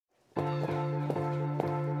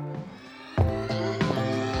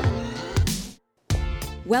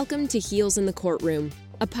Welcome to Heels in the Courtroom,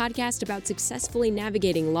 a podcast about successfully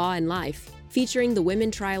navigating law and life, featuring the women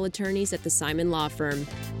trial attorneys at the Simon Law Firm.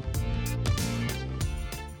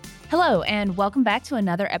 Hello, and welcome back to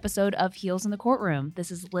another episode of Heels in the Courtroom. This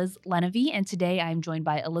is Liz Lenevy, and today I'm joined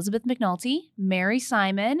by Elizabeth McNulty, Mary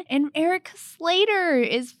Simon, and Erica Slater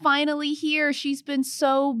is finally here. She's been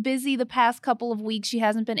so busy the past couple of weeks. She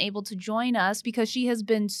hasn't been able to join us because she has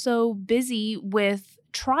been so busy with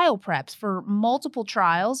trial preps for multiple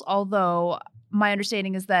trials, although my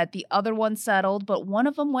understanding is that the other one settled, but one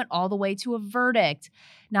of them went all the way to a verdict.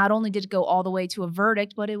 Not only did it go all the way to a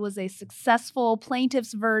verdict, but it was a successful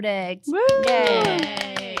plaintiff's verdict. Woo!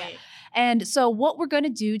 Yay! And so what we're going to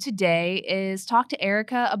do today is talk to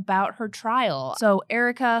Erica about her trial. So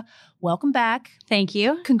Erica, welcome back. Thank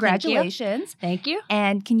you. Congratulations. Thank you.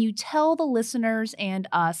 And can you tell the listeners and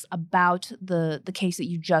us about the case that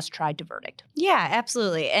you just tried to verdict? Yeah,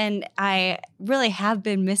 absolutely. And I really have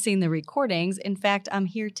been missing the recordings. In fact, I'm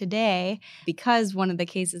here today because one of the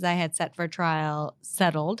cases I had set for trial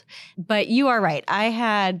settled. But you are right. I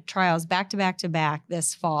had trials back to back to back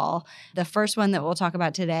this fall. The first one that we'll talk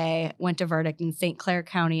about today went to verdict in St. Clair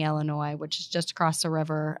County, Illinois, which is just across the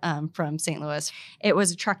river from St. Louis. It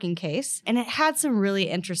was a trucking case, and it had some really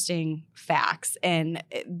interesting facts. And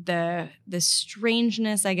the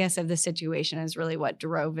strangeness, I guess, of the situation is really what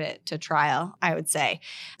drove it to trial, I would say.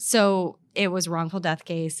 So it was a wrongful death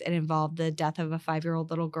case. It involved the death of a 5-year-old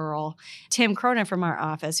little girl. Tim Cronin from our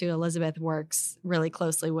office, who Elizabeth works really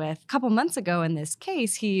closely with, a couple months ago in this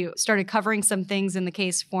case, he started covering some things in the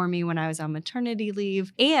case for me when I was on maternity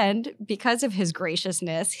leave. And because of his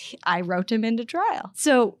graciousness, I wrote him into trial.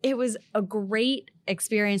 So it was a great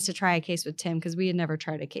experience to try a case with Tim because we had never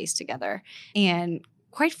tried a case together. And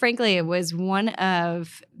quite frankly, it was one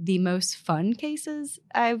of the most fun cases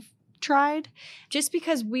I've tried, just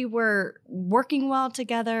because we were working well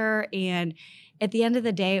together, and at the end of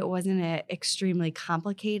the day, it wasn't an extremely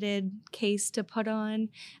complicated case to put on.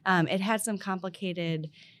 It had some complicated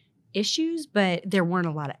issues, but there weren't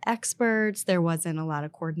a lot of experts. There wasn't a lot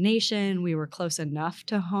of coordination. We were close enough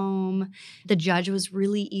to home. The judge was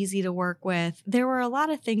really easy to work with. There were a lot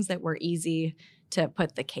of things that were easy to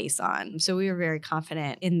put the case on. So we were very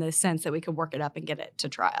confident in the sense that we could work it up and get it to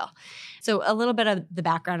trial. So a little bit of the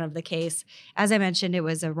background of the case. As I mentioned, it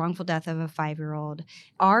was a wrongful death of a 5-year-old.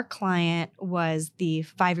 Our client was the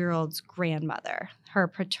 5-year-old's grandmother, her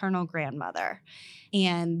paternal grandmother.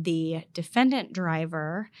 And the defendant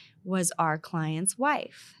driver was our client's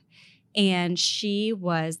wife. And she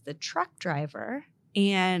was the truck driver,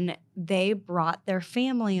 and they brought their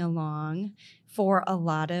family along for a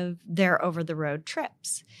lot of their over-the-road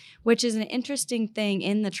trips, which is an interesting thing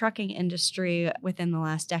in the trucking industry within the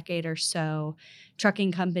last decade or so.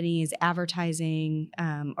 Trucking companies advertising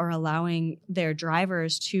or allowing their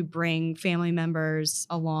drivers to bring family members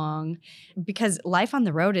along, because life on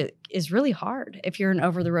the road is really hard. If you're an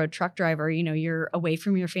over-the-road truck driver, you're away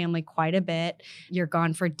from your family quite a bit. You're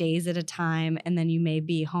gone for days at a time, and then you may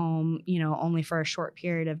be home, only for a short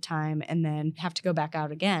period of time and then have to go back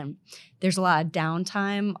out again. There's a lot of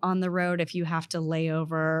downtime on the road if you have to lay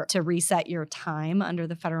over to reset your time under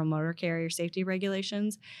the Federal Motor Carrier Safety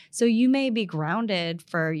Regulations. So you may be grounded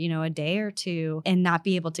for, a day or two and not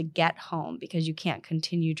be able to get home because you can't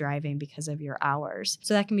continue driving because of your hours.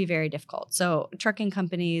 So that can be very difficult. So trucking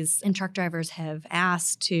companies and truck drivers have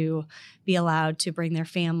asked to be allowed to bring their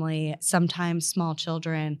family, sometimes small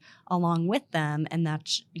children, along with them. And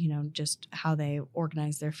that's, just how they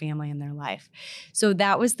organize their family and their life. So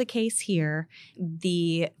that was the case here.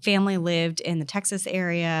 The family lived in the Texas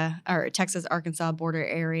area, or Texas-Arkansas border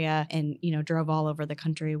area, and, drove all over the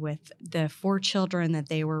country with the 4 children that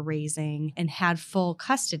they were raising and had full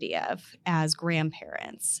custody of as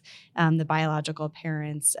grandparents. The biological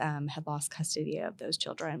parents had lost custody of those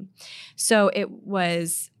children. So it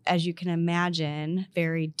was, as you can imagine,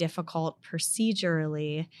 very difficult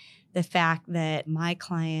procedurally. The fact that my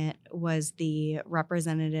client was the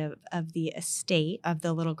representative of the estate of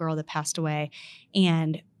the little girl that passed away.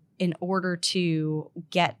 And in order to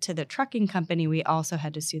get to the trucking company, we also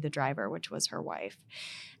had to sue the driver, which was her wife,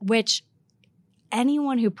 which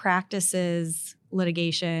anyone who practices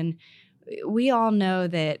litigation, we all know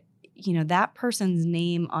that, that person's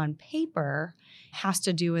name on paper has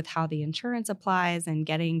to do with how the insurance applies and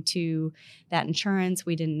getting to that insurance.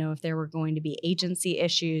 We didn't know if there were going to be agency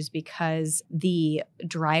issues because the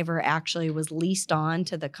driver actually was leased on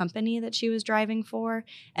to the company that she was driving for,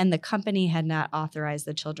 and the company had not authorized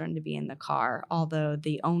the children to be in the car, although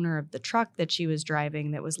the owner of the truck that she was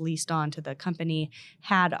driving that was leased on to the company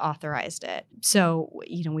had authorized it. So,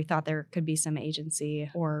 we thought there could be some agency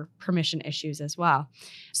or permission issues as well.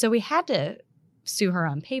 So we had to sue her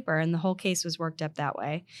on paper, and the whole case was worked up that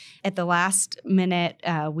way. At the last minute,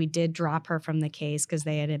 we did drop her from the case because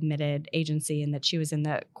they had admitted agency and that she was in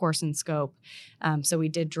the course and scope. So we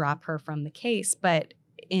did drop her from the case. But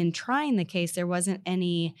in trying the case, there wasn't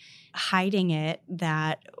any hiding it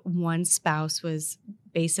that one spouse was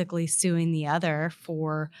basically suing the other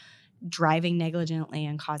for driving negligently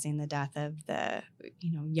and causing the death of the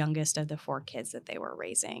youngest of the 4 kids that they were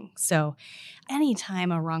raising. So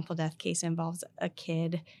anytime a wrongful death case involves a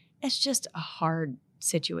kid, it's just a hard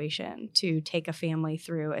situation to take a family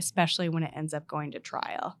through, especially when it ends up going to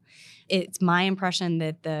trial. It's my impression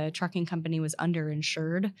that the trucking company was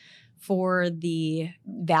underinsured for the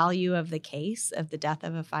value of the case of the death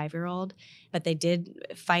of a 5-year-old, but they did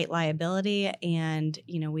fight liability, and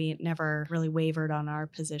we never really wavered on our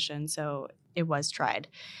position, so it was tried.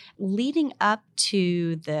 Leading up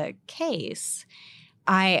to the case,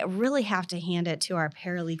 I really have to hand it to our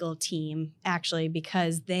paralegal team, actually,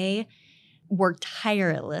 because they worked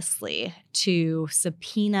tirelessly to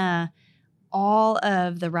subpoena all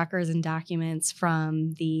of the records and documents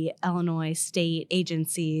from the Illinois state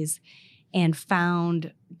agencies and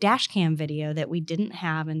found dash cam video that we didn't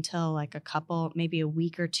have until maybe a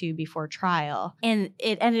week or 2 before trial. And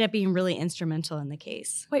it ended up being really instrumental in the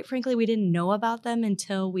case. Quite frankly, we didn't know about them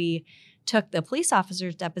until we took the police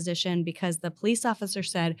officer's deposition, because the police officer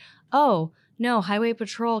said, "Oh, no, Highway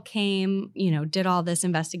Patrol came, did all this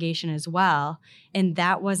investigation as well." And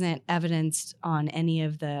that wasn't evidenced on any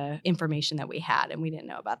of the information that we had, and we didn't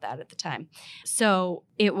know about that at the time. So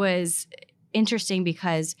it was interesting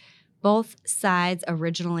because both sides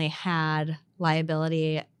originally had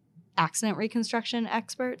liability accident reconstruction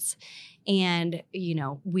experts. And,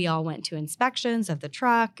 we all went to inspections of the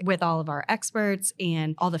truck with all of our experts,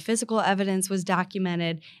 and all the physical evidence was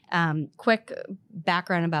documented. Quick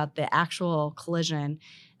background about the actual collision.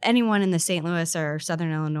 Anyone in the St. Louis or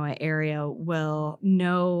Southern Illinois area will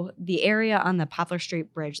know the area on the Poplar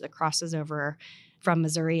Street Bridge that crosses over from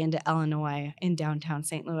Missouri into Illinois in downtown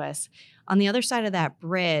St. Louis. On the other side of that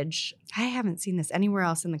bridge, I haven't seen this anywhere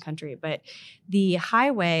else in the country, but the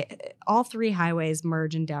highway, all 3 highways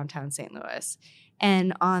merge in downtown St. Louis.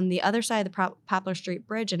 And on the other side of the Poplar Street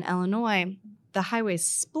Bridge in Illinois, the highways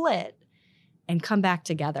split and come back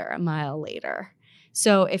together a mile later.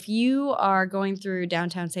 So if you are going through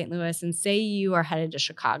downtown St. Louis and say you are headed to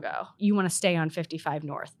Chicago, you want to stay on 55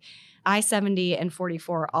 North. I-70 and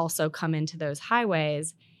 44 also come into those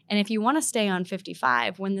highways. And if you want to stay on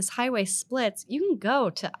 55, when this highway splits, you can go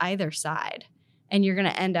to either side and you're going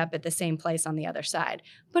to end up at the same place on the other side.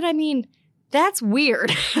 But that's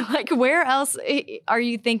weird. Where else are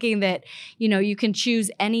you thinking that, you can choose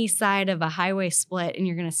any side of a highway split and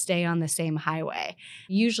you're going to stay on the same highway?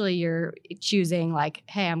 Usually you're choosing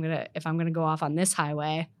hey, if I'm going to go off on this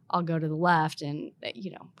highway, I'll go to the left and,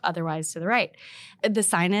 otherwise to the right. The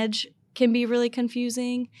signage can be really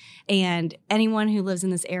confusing. And anyone who lives in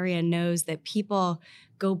this area knows that people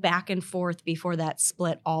go back and forth before that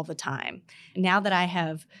split all the time. Now that I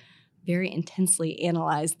have very intensely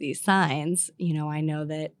analyzed these signs, I know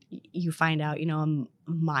that you find out, a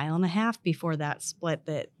mile and a half before that split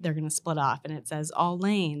that they're going to split off, and it says all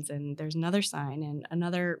lanes, and there's another sign and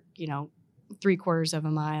another, 3/4 of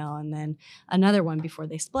a mile, and then another one before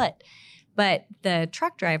they split. But the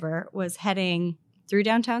truck driver was heading through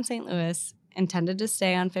downtown St. Louis, intended to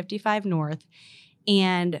stay on 55 North,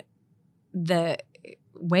 and the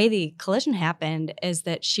way the collision happened is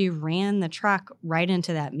that she ran the truck right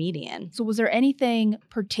into that median. So was there anything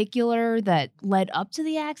particular that led up to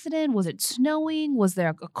the accident? Was it snowing? Was there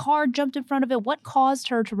a car jumped in front of it? What caused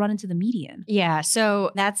her to run into the median? Yeah,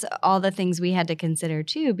 so that's all the things we had to consider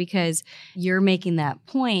too, because you're making that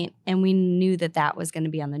point, and we knew that that was going to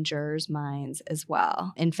be on the jurors' minds as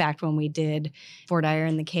well. In fact, when we did voir dire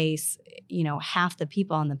in the case, half the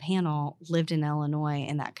people on the panel lived in Illinois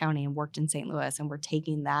in that county and worked in St. Louis and were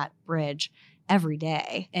taking that bridge every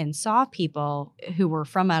day, and saw people who were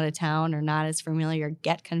from out of town or not as familiar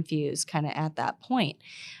get confused kind of at that point.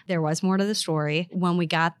 There was more to the story. When we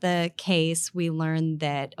got the case, we learned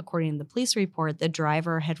that, according to the police report, the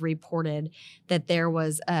driver had reported that there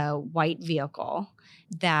was a white vehicle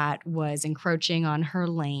that was encroaching on her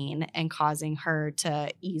lane and causing her to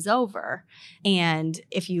ease over. And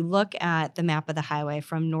if you look at the map of the highway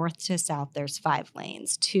from north to south, there's 5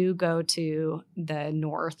 lanes. 2 go to the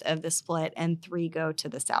north of the split and 3 go to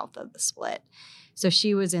the south of the split. So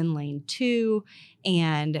she was in lane 2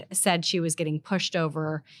 and said she was getting pushed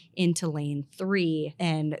over into lane 3,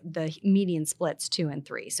 and the median splits 2 and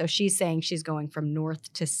 3. So she's saying she's going from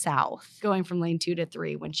north to south, going from lane 2 to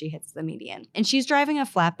 3 when she hits the median. And she's driving a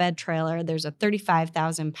flatbed trailer. There's a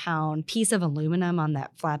 35,000 pound piece of aluminum on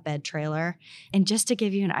that flatbed trailer. And just to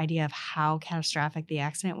give you an idea of how catastrophic the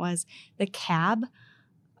accident was, the cab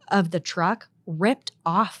of the truck ripped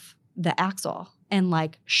off the axle and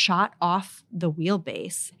like shot off the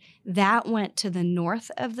wheelbase. That went to the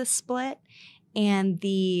north of the split, and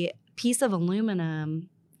the piece of aluminum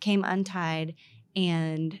came untied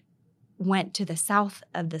and went to the south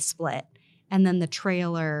of the split. And then the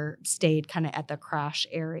trailer stayed kind of at the crash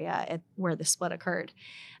area where the split occurred.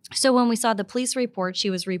 So when we saw the police report, she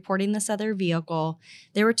was reporting this other vehicle.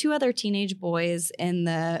 There were 2 other teenage boys in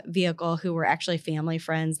the vehicle who were actually family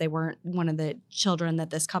friends. They weren't one of the children that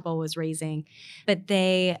this couple was raising, but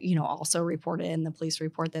they, also reported in the police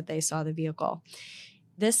report that they saw the vehicle.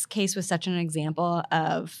 This case was such an example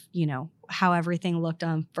of, how everything looked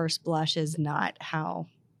on first blush is not how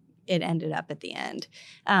it ended up at the end.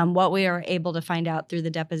 What we are able to find out through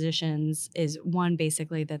the depositions is, one,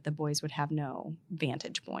 basically that the boys would have no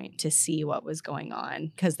vantage point to see what was going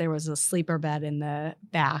on because there was a sleeper bed in the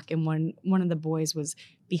back, and one of the boys was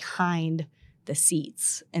behind the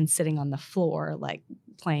seats and sitting on the floor, like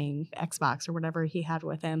playing Xbox or whatever he had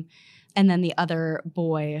with him. And then the other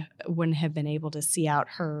boy wouldn't have been able to see out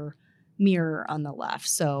her mirror on the left.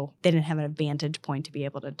 So they didn't have a vantage point to be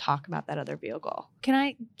able to talk about that other vehicle. Can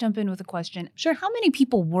I jump in with a question? Sure. How many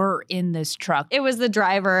people were in this truck? It was the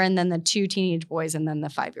driver and then the 2 teenage boys and then the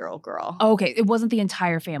 5-year-old girl. Oh, okay. It wasn't the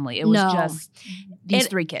entire family. It was No. just these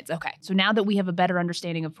 3 kids. Okay. So now that we have a better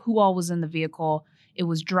understanding of who all was in the vehicle, it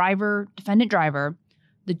was defendant driver,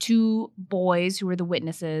 the 2 boys who were the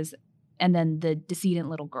witnesses, and then the decedent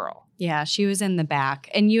little girl. Yeah, she was in the back.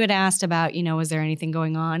 And you had asked about, was there anything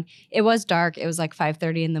going on? It was dark. It was like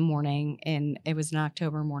 5:30 in the morning, and it was an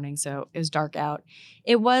October morning, so it was dark out.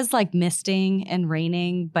 It was like misting and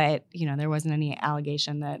raining, but, there wasn't any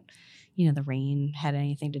allegation that, the rain had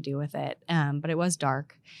anything to do with it. But it was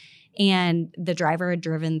dark. And the driver had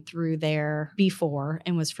driven through there before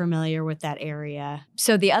and was familiar with that area.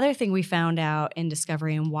 So the other thing we found out in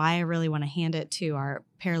discovery, and why I really want to hand it to our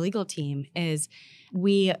paralegal team, is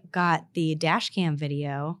we got the dash cam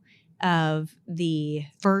video of the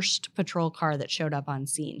first patrol car that showed up on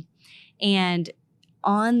scene. And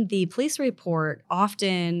on the police report,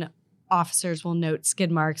 often officers will note skid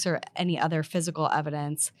marks or any other physical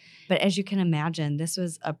evidence. But as you can imagine, this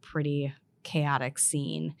was a pretty chaotic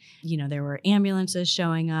scene. There were ambulances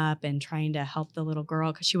showing up and trying to help the little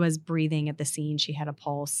girl because she was breathing at the scene. She had a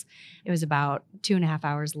pulse. It was about 2.5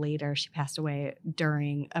 hours later, she passed away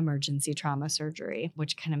during emergency trauma surgery,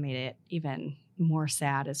 which kind of made it even more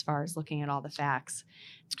sad as far as looking at all the facts.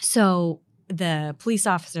 So the police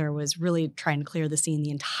officer was really trying to clear the scene.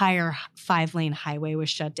 The entire 5-lane highway was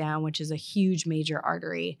shut down, which is a huge major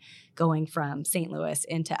artery going from St. Louis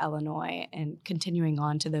into Illinois and continuing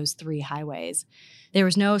on to those 3 highways. There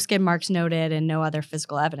was no skid marks noted and no other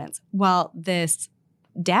physical evidence. Well, this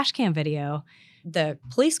dash cam video, the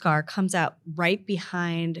police car comes out right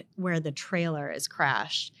behind where the trailer is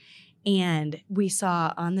crashed. And we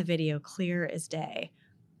saw on the video, clear as day,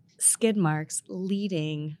 skid marks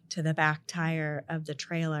leading to the back tire of the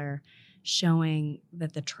trailer, showing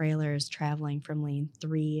that the trailer is traveling from lane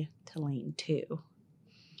 3 to lane 2,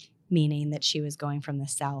 meaning that she was going from the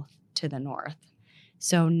south to the north.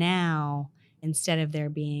 So now, instead of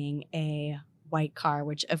there being a white car,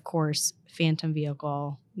 which of course, phantom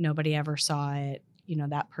vehicle, nobody ever saw it,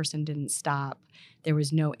 that person didn't stop. There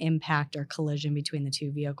was no impact or collision between the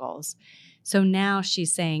 2 vehicles. So now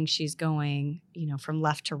she's saying she's going, from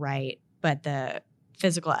left to right, but the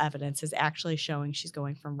physical evidence is actually showing she's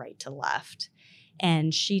going from right to left.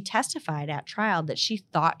 And she testified at trial that she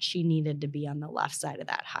thought she needed to be on the left side of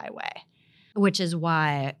that highway, which is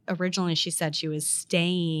why originally she said she was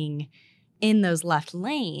staying in those left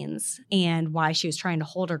lanes and why she was trying to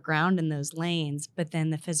hold her ground in those lanes. But then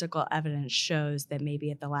the physical evidence shows that maybe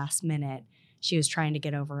at the last minute, she was trying to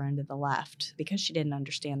get over into the left because she didn't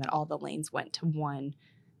understand that all the lanes went to one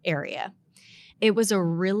area. It was a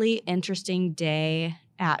really interesting day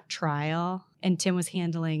at trial, and Tim was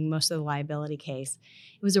handling most of the liability case.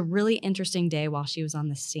 It was a really interesting day while she was on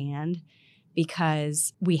the stand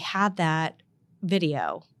because we had that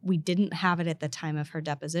video. We didn't have it at the time of her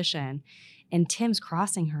deposition. And Tim's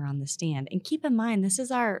crossing her on the stand. And keep in mind, this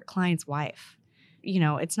is our client's wife.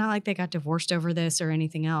 It's not like they got divorced over this or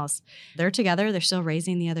anything else. They're together. They're still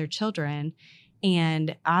raising the other children.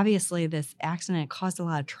 And obviously, this accident caused a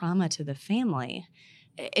lot of trauma to the family.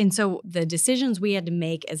 And so the decisions we had to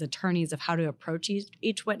make as attorneys of how to approach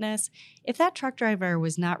each witness, if that truck driver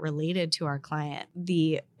was not related to our client,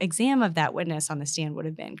 the exam of that witness on the stand would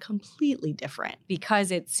have been completely different,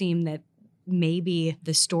 because it seemed that maybe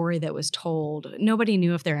the story that was told, nobody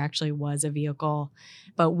knew if there actually was a vehicle,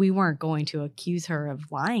 but we weren't going to accuse her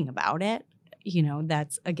of lying about it.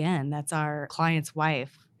 That's our client's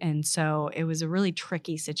wife. And so it was a really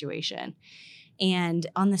tricky situation. And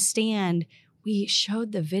on the stand, we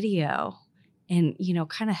showed the video and,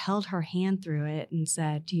 kind of held her hand through it and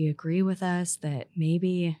said, do you agree with us that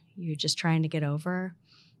maybe you're just trying to get over?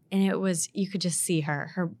 And you could just see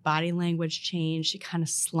her body language changed. She kind of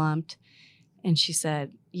slumped. And she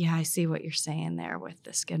said, yeah, I see what you're saying there with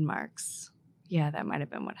the skid marks. Yeah, that might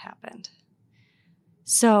have been what happened.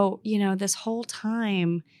 So, this whole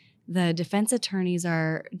time, the defense attorneys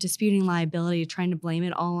are disputing liability, trying to blame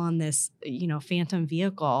it all on this, phantom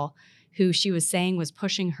vehicle who she was saying was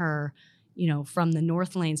pushing her, from the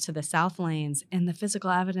north lanes to the south lanes. And the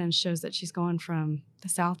physical evidence shows that she's going from the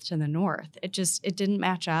south to the north. It didn't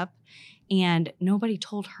match up. And nobody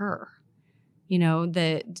told her.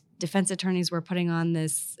 The defense attorneys were putting on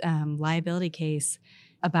this liability case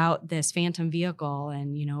about this phantom vehicle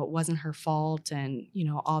and, it wasn't her fault and,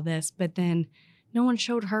 all this. But then no one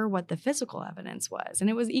showed her what the physical evidence was. And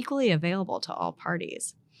it was equally available to all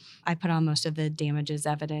parties. I put on most of the damages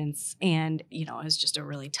evidence and, it was just a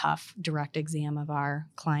really tough direct exam of our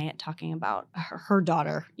client talking about her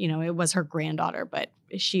daughter. It was her granddaughter, but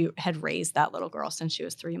she had raised that little girl since she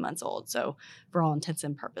was 3 months old. So for all intents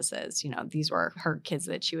and purposes, these were her kids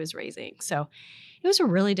that she was raising. So it was a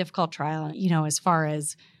really difficult trial, as far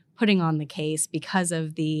as putting on the case because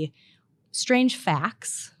of the strange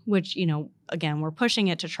facts, which, again, we're pushing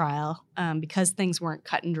it to trial because things weren't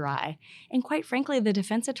cut and dry. And quite frankly, the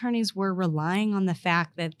defense attorneys were relying on the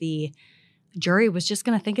fact that the jury was just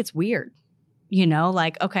going to think it's weird.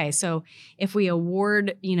 Okay, so if we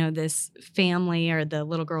award, this family or the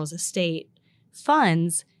little girl's estate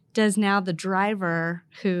funds, does now the driver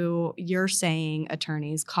who you're saying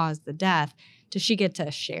attorneys caused the death, does she get to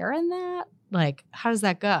share in that? How does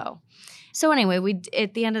that go? So anyway,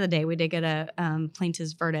 at the end of the day, we did get a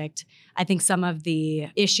plaintiff's verdict. I think some of the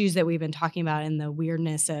issues that we've been talking about and the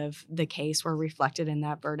weirdness of the case were reflected in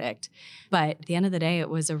that verdict. But at the end of the day, it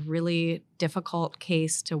was a really difficult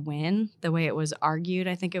case to win. The way it was argued,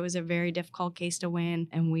 I think it was a very difficult case to win.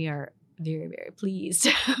 And we are very, very pleased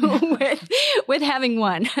with having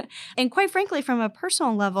won. And quite frankly, from a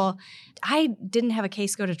personal level, I didn't have a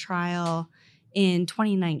case go to trial in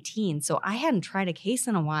 2019. So I hadn't tried a case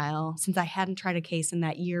in a while, since I hadn't tried a case in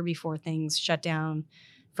that year before things shut down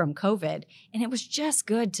from COVID. And it was just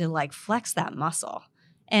good to flex that muscle.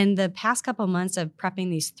 And the past couple months of prepping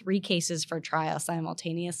these 3 cases for trial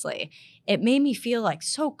simultaneously, it made me feel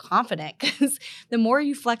so confident, because the more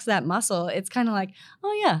you flex that muscle, it's kind of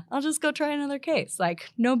oh yeah, I'll just go try another case.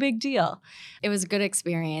 No big deal. It was a good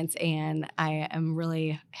experience. And I am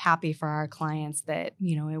really happy for our clients that,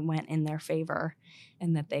 it went in their favor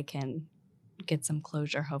and that they can get some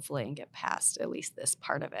closure, hopefully, and get past at least this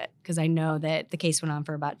part of it. Because I know that the case went on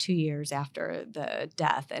for about 2 years after the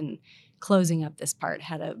death, and closing up this part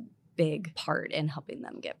had a big part in helping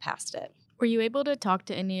them get past it. Were you able to talk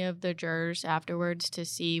to any of the jurors afterwards to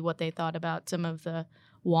see what they thought about some of the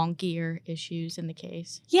wonkier issues in the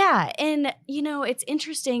case? Yeah. And, it's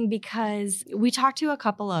interesting because we talked to a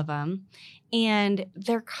couple of them and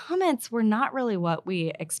their comments were not really what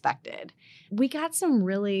we expected. We got some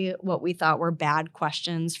really what we thought were bad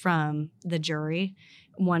questions from the jury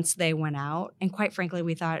once they went out. And quite frankly,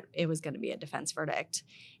 we thought it was going to be a defense verdict.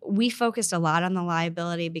 We focused a lot on the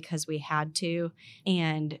liability because we had to,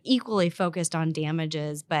 and equally focused on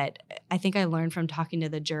damages. But I think I learned from talking to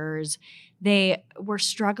the jurors, they were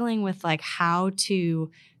struggling with how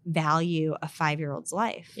to value a 5-year-old's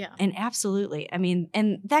life. Yeah. And absolutely. I mean,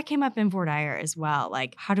 and that came up in voir dire as well.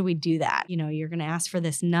 How do we do that? You're going to ask for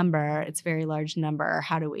this number. It's a very large number.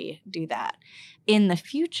 How do we do that? In the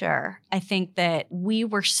future, I think that we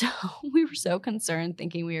were so concerned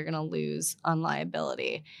thinking we were going to lose on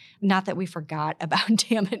liability. Not that we forgot about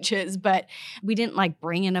damages, but we didn't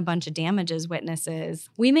bring in a bunch of damages witnesses.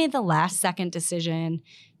 We made the last second decision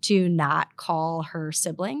to not call her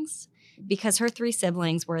siblings because her 3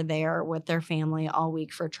 siblings were there with their family all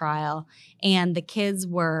week for trial. And the kids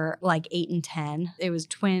were like 8 and 10. It was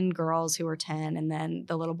twin girls who were 10, and then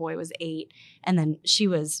the little boy was 8. And then she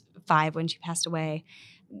was 5 when she passed away.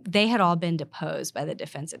 They had all been deposed by the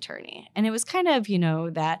defense attorney. And it was kind of,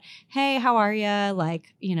 that, hey, how are you?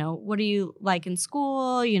 Like, what are you like in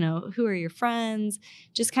school? Who are your friends?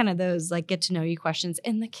 Just kind of those like get to know you questions.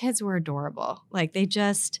 And the kids were adorable. Like they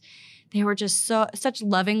were just such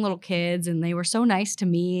loving little kids, and they were so nice to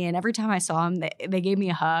me. And every time I saw them, they gave me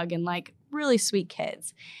a hug, and like really sweet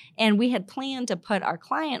kids. And we had planned to put our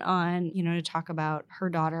client on, to talk about her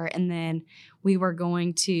daughter. And then we were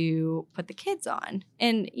going to put the kids on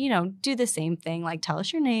and, do the same thing, like tell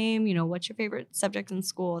us your name, what's your favorite subject in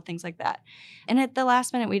school, things like that. And at the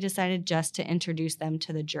last minute, we decided just to introduce them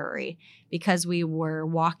to the jury because we were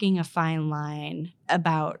walking a fine line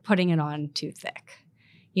about putting it on too thick,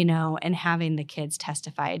 and having the kids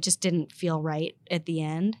testify. It just didn't feel right at the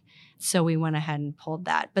end. So we went ahead and pulled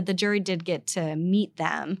that. But the jury did get to meet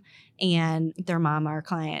them, and their mom, our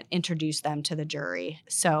client, introduced them to the jury.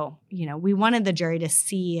 So, we wanted the jury to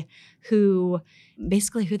see who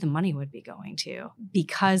the money would be going to,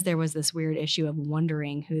 because there was this weird issue of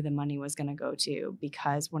wondering who the money was going to go to,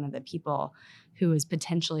 because one of the people who was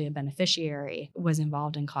potentially a beneficiary was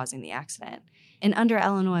involved in causing the accident. And under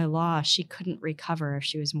Illinois law, she couldn't recover if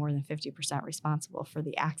she was more than 50% responsible for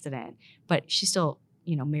the accident, but she still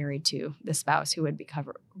married to the spouse who would be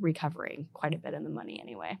recovering quite a bit of the money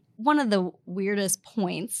anyway. One of the weirdest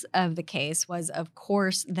points of the case was, of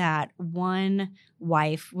course, that one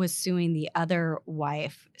wife was suing the other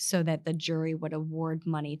wife so that the jury would award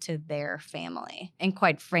money to their family. And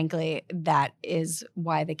quite frankly, that is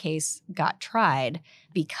why the case got tried,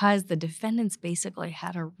 because the defendants basically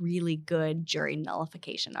had a really good jury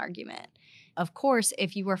nullification argument. Of course,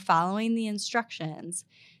 if you were following the instructions,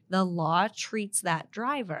 the law treats that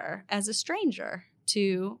driver as a stranger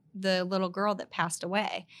to the little girl that passed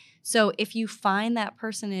away. So if you find that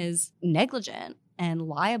person is negligent and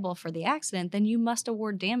liable for the accident, then you must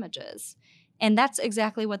award damages. And that's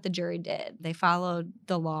exactly what the jury did. They followed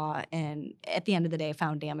the law and at the end of the day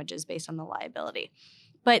found damages based on the liability.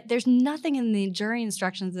 But there's nothing in the jury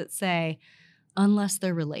instructions that say, unless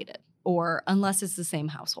they're related, or unless it's the same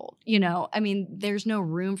household. There's no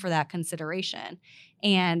room for that consideration.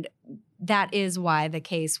 And that is why the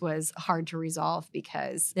case was hard to resolve,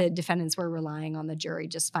 because the defendants were relying on the jury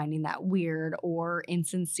just finding that weird or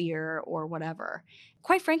insincere or whatever.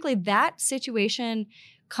 Quite frankly, that situation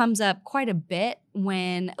comes up quite a bit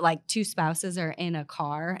when like 2 spouses are in a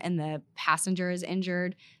car and the passenger is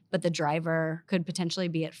injured, but the driver could potentially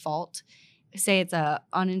be at fault. Say it's a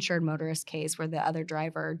uninsured motorist case where the other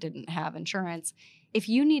driver didn't have insurance. If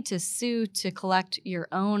you need to sue to collect your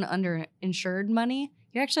own underinsured money,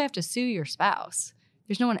 you actually have to sue your spouse.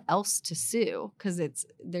 There's no one else to sue because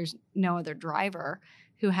there's no other driver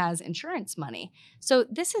who has insurance money. So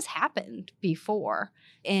this has happened before,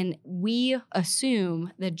 and we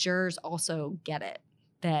assume that jurors also get it,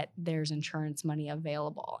 that there's insurance money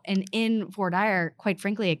available. And in Fort Dyer, quite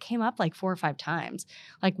frankly, it came up like 4 or 5 times.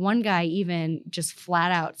 Like one guy even just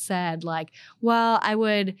flat out said like, well, I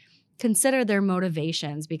would consider their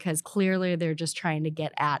motivations because clearly they're just trying to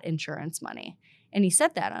get at insurance money. And he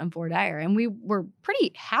said that on Fort Dyer. And we were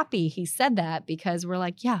pretty happy he said that, because we're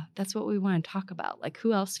like, yeah, that's what we want to talk about. Like,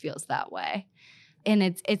 who else feels that way? And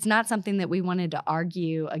it's not something that we wanted to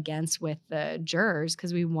argue against with the jurors,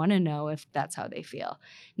 because we want to know if that's how they feel.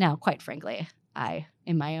 Now, quite frankly, I,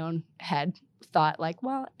 in my own head, thought like,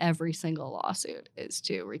 well, every single lawsuit is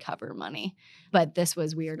to recover money. But this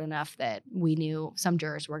was weird enough that we knew some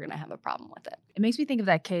jurors were going to have a problem with it. It makes me think of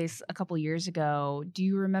that case a couple years ago. Do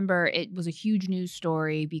you remember? It was a huge news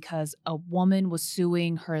story because a woman was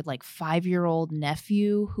suing her like 5-year-old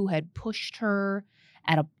nephew who had pushed her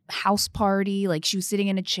at a house party. Like, she was sitting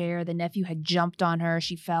in a chair. The nephew had jumped on her.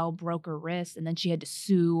 She fell, broke her wrist, and then she had to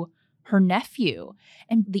sue her nephew.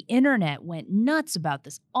 And the internet went nuts about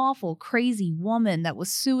this awful, crazy woman that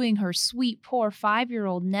was suing her sweet, poor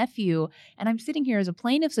 5-year-old nephew. And I'm sitting here as a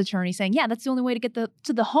plaintiff's attorney saying, yeah, that's the only way to get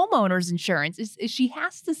to the homeowner's insurance is she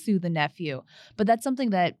has to sue the nephew. But that's something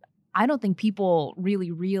that I don't think people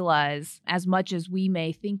really realize as much as we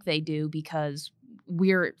may think they do, because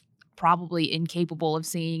we're probably incapable of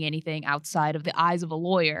seeing anything outside of the eyes of a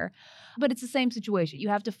lawyer. But it's the same situation. You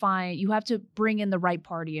have to bring in the right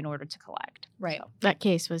party in order to collect. Right. So. That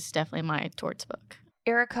case was definitely my torts book.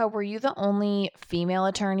 Erica, were you the only female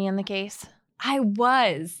attorney in the case? I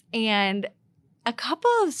was. And a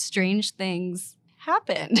couple of strange things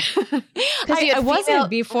happened. I wasn't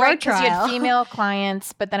before trial. You had female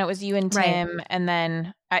clients, but then it was you and Tim. Right. And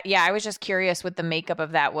then, I was just curious what the makeup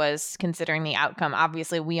of that was considering the outcome.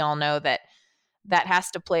 Obviously, we all know that has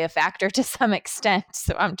to play a factor to some extent.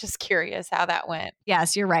 So I'm just curious how that went.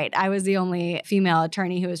 Yes, you're right. I was the only female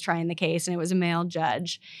attorney who was trying the case, and it was a male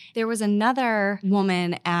judge. There was another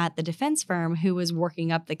woman at the defense firm who was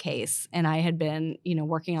working up the case, and I had been,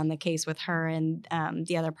 working on the case with her and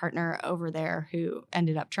the other partner over there who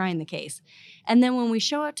ended up trying the case. And then when we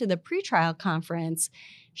show up to the pretrial conference,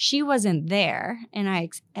 she wasn't there, and I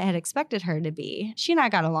had expected her to be. She and I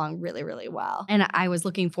got along really, really well, and I was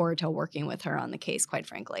looking forward to working with her on the case, quite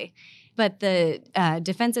frankly. But the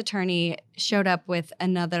defense attorney showed up with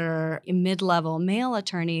another mid-level male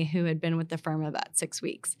attorney who had been with the firm about 6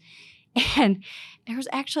 weeks. And there was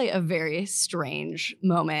actually a very strange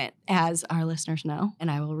moment, as our listeners know,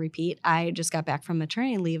 and I will repeat. I just got back from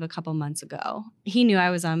maternity leave a couple months ago. He knew I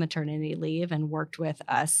was on maternity leave and worked with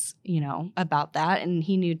us, about that. And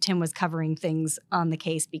he knew Tim was covering things on the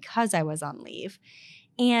case because I was on leave.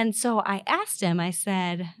 And so I asked him, I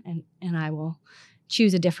said, and I will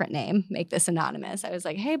choose a different name, make this anonymous. I was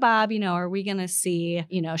like, hey, Bob, are we going to see,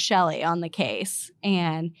 Shelley on the case?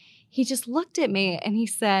 And he just looked at me and he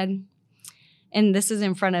said, and this is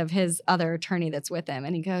in front of his other attorney that's with him.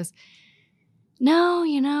 And he goes, no,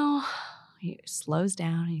 he slows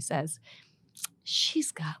down. He says,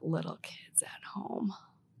 she's got little kids at home.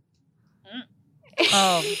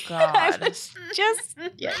 Oh, God. I was just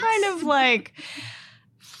kind of like,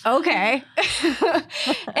 okay.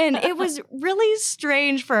 And it was really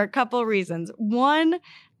strange for a couple reasons. One,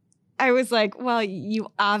 I was like, well, you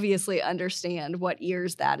obviously understand what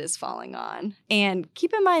ears that is falling on. And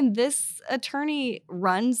keep in mind, this attorney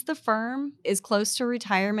runs the firm, is close to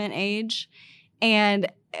retirement age.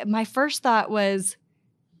 And my first thought was,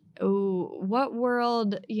 oh, what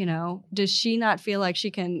world, does she not feel like she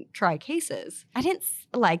can try cases? I didn't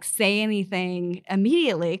say anything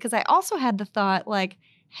immediately because I also had the thought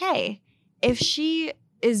hey, if she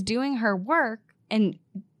is doing her work and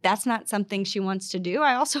that's not something she wants to do,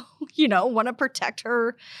 I also, want to protect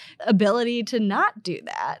her ability to not do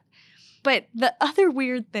that. But the other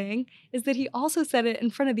weird thing is that he also said it in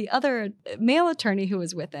front of the other male attorney who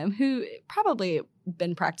was with him, who probably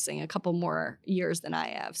been practicing a couple more years than I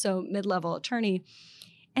have, so mid-level attorney.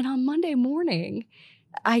 And on Monday morning,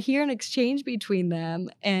 I hear an exchange between them,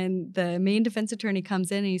 and the main defense attorney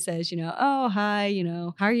comes in and he says, oh, hi,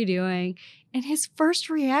 how are you doing? And his first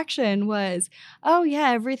reaction was, oh,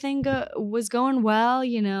 yeah, everything was going well,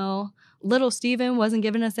 Little Steven wasn't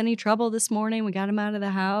giving us any trouble this morning. We got him out of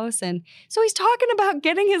the house. And so he's talking about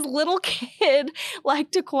getting his little kid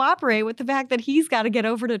to cooperate with the fact that he's got to get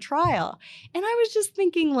over to trial. And I was just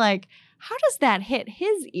thinking how does that hit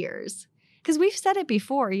his ears? Because we've said it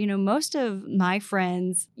before, most of my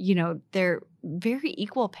friends, they're very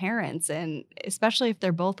equal parents, and especially if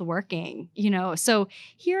they're both working, so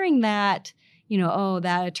hearing that, oh,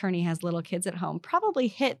 that attorney has little kids at home probably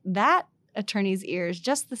hit that attorney's ears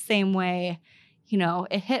just the same way,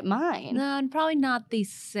 it hit mine. No, and probably not the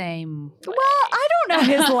same way. Well, I don't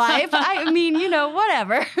know his life. I mean,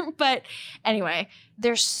 whatever. But anyway.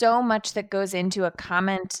 There's so much that goes into a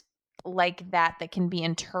comment like that can be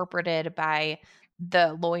interpreted by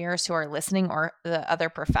the lawyers who are listening or the other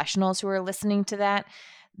professionals who are listening to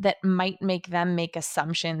that might make them make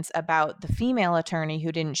assumptions about the female attorney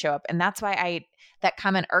who didn't show up. And that's why that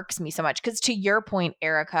comment irks me so much. Because to your point,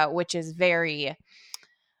 Erica, which is very,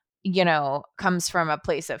 comes from a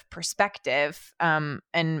place of perspective, and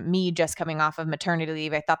me just coming off of maternity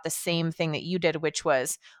leave, I thought the same thing that you did, which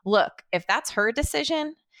was, look, if that's her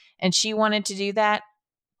decision and she wanted to do that,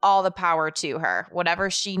 all the power to her, whatever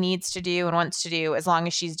she needs to do and wants to do, as long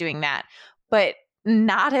as she's doing that. But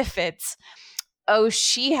not if it's, oh,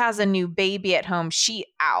 she has a new baby at home, she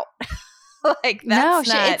out.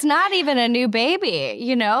 It's not even a new baby,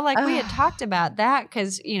 we had talked about that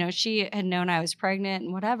because, she had known I was pregnant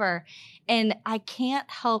and whatever. And I can't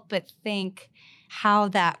help but think how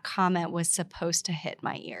that comment was supposed to hit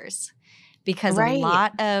my ears, because a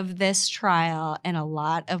lot of this trial and a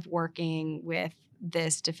lot of working with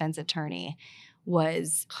this defense attorney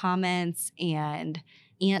was comments and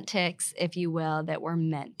antics, if you will, that were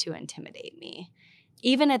meant to intimidate me.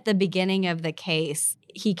 Even at the beginning of the case,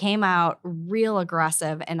 he came out real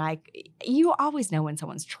aggressive, and you always know when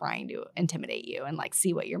someone's trying to intimidate you and like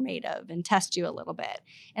see what you're made of and test you a little bit.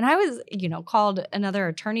 And I was, called another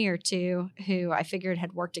attorney or two who I figured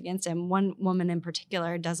had worked against him. One woman in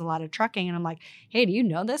particular does a lot of trucking, and I'm like, hey, do you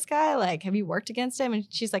know this guy? Like, have you worked against him? And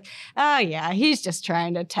she's like, oh yeah, he's just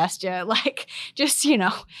trying to test you. Like, just,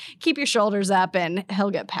 keep your shoulders up and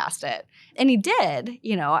he'll get past it. And he did.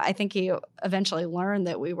 I think he eventually learned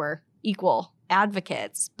that we were equal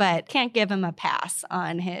advocates, but can't give him a pass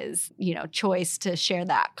on his, choice to share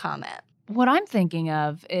that comment. What I'm thinking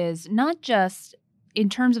of is not just in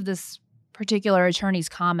terms of this particular attorney's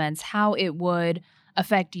comments, how it would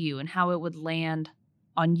affect you and how it would land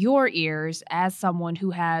on your ears as someone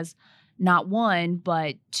who has not one,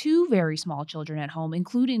 but two very small children at home,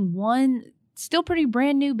 including one still pretty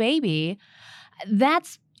brand new baby.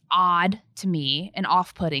 That's odd to me and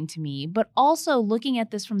off-putting to me, but also looking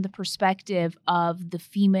at this from the perspective of the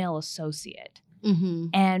female associate. Mm-hmm.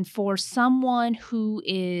 And for someone who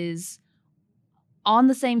is on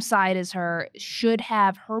the same side as her, should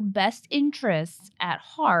have her best interests at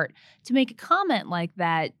heart, to make a comment like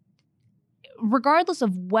that, regardless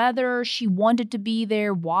of whether she wanted to be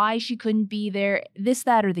there, why she couldn't be there, this,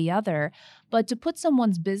 that, or the other, but to put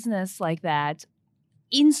someone's business like that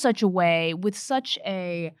in such a way with such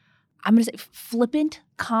a, I'm going to say, flippant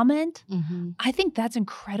comment, I think that's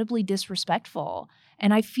incredibly disrespectful.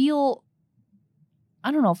 And I feel,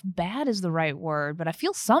 I don't know if bad is the right word, but I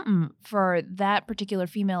feel something for that particular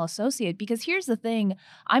female associate, because here's the thing,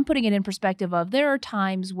 I'm putting it in perspective of there are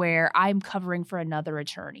times where I'm covering for another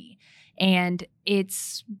attorney and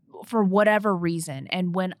it's for whatever reason.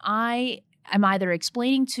 And when I am either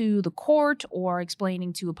explaining to the court or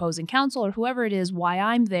explaining to opposing counsel or whoever it is why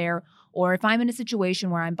I'm there, or if I'm in a situation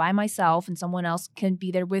where I'm by myself and someone else can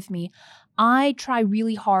be there with me, I try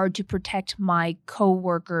really hard to protect my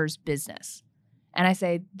coworker's business. And I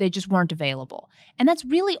say they just weren't available. And that's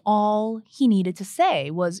really all he needed to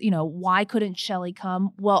say was, why couldn't Shelley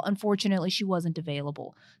come? Well, unfortunately, she wasn't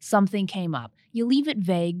available. Something came up. You leave it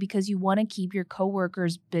vague because you want to keep your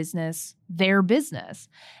coworker's business their business.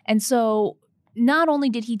 And so not only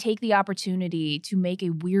did he take the opportunity to make a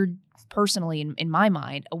weird, personally in my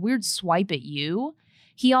mind, a weird swipe at you,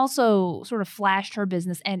 he also sort of flashed her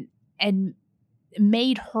business and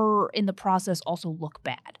made her in the process also look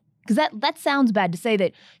bad. Because that sounds bad to say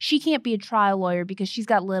that she can't be a trial lawyer because she's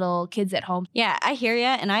got little kids at home. Yeah, I hear you,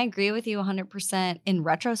 and I agree with you 100% in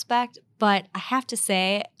retrospect. But I have to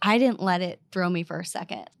say, I didn't let it throw me for a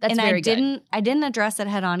second. That's very good. I didn't address it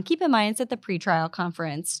head on. Keep in mind, it's at the pretrial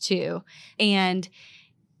conference too. And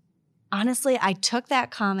honestly, I took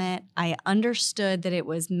that comment. I understood that it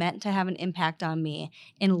was meant to have an impact on me.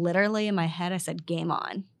 And literally in my head, I said, game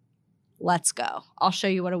on. Let's go. I'll show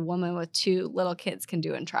you what a woman with two little kids can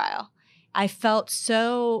do in trial. I felt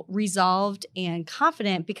so resolved and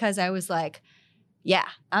confident because I was like, yeah,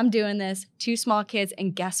 I'm doing this, two small kids.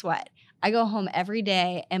 And guess what? I go home every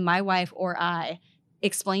day and my wife or I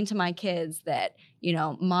explain to my kids that,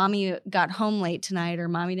 mommy got home late tonight or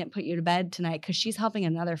mommy didn't put you to bed tonight because she's helping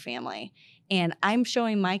another family. And I'm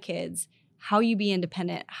showing my kids how you be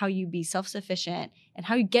independent, how you be self-sufficient, and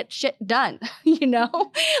how you get shit done,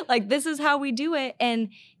 Like, this is how we do it. And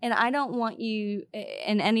I don't want you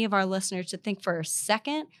and any of our listeners to think for a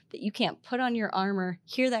second that you can't put on your armor,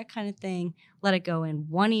 hear that kind of thing, let it go in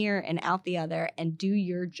one ear and out the other, and do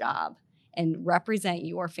your job and represent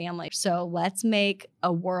your family. So let's make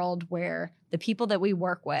a world where the people that we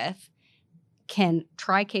work with can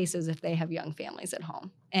try cases if they have young families at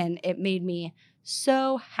home. And it made me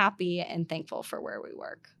so happy and thankful for where we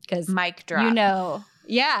work. Because mic drop.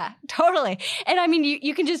 Yeah, totally. And I mean,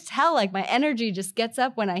 you can just tell, like, my energy just gets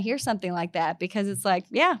up when I hear something like that, because it's like,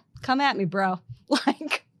 yeah, come at me, bro.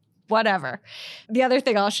 Like, whatever. The other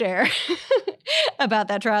thing I'll share about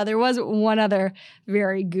that trial, there was one other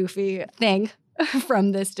very goofy thing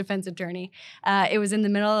from this defense attorney. It was in the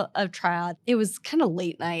middle of trial. It was kind of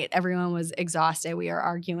late night. Everyone was exhausted. We were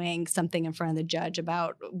arguing something in front of the judge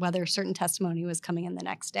about whether certain testimony was coming in the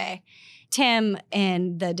next day. Tim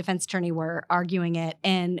and the defense attorney were arguing it,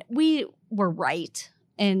 and we were right.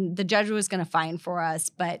 And the judge was going to fine for us,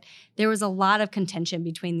 but there was a lot of contention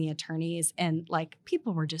between the attorneys, and like,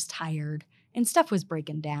 people were just tired and stuff was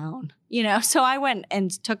breaking down, So I went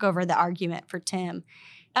and took over the argument for Tim.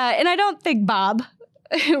 And I don't think Bob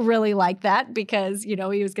really liked that because, he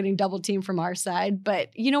was getting double teamed from our side.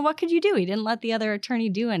 But, what could you do? He didn't let the other attorney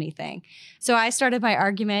do anything. So I started my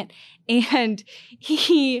argument, and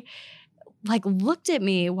he looked at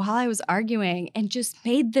me while I was arguing and just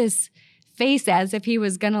made this face as if he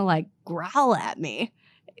was going to growl at me.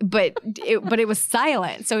 but it was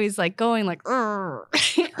silent. So he's like going like,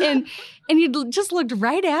 and he just looked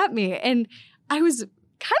right at me. And I was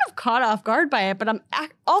kind of caught off guard by it, but I'm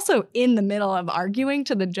also in the middle of arguing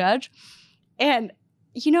to the judge. And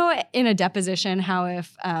you know, in a deposition, how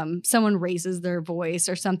if someone raises their voice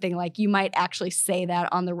or something, like you might actually say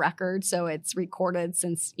that on the record. So it's recorded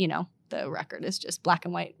since, you know, the record is just black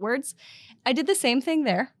and white words. I did the same thing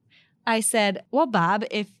there. I said, well, Bob,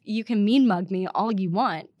 if you can mean mug me all you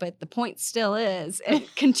want, but the point still is, and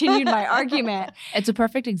continued my argument. It's a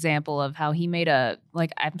perfect example of how he made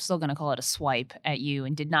I'm still going to call it a swipe at you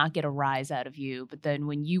and did not get a rise out of you. But then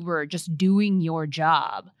when you were just doing your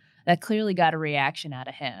job, that clearly got a reaction out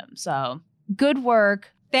of him. So good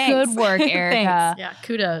work. Thanks. Good work, Erica. Thanks. Yeah,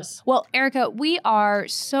 kudos. Well, Erica, we are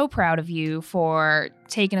so proud of you for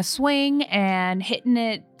taking a swing and hitting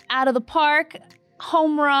it out of the park.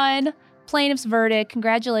 Home run. Plaintiff's verdict.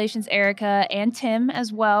 Congratulations, Erica, and Tim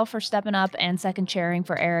as well for stepping up and second chairing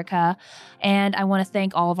for Erica. And I want to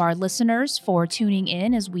thank all of our listeners for tuning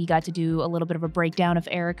in as we got to do a little bit of a breakdown of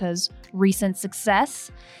Erica's recent success.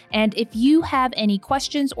 And if you have any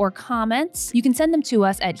questions or comments, you can send them to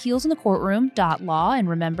us at heelsinthecourtroom.law. And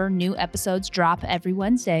remember, new episodes drop every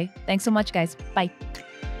Wednesday. Thanks so much, guys. Bye.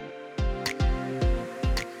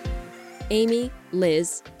 Amy,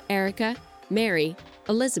 Liz, Erica, Mary,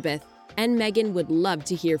 Elizabeth, and Megan would love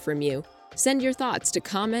to hear from you. Send your thoughts to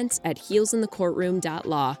comments at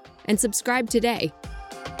heelsinthecourtroom.law and subscribe today.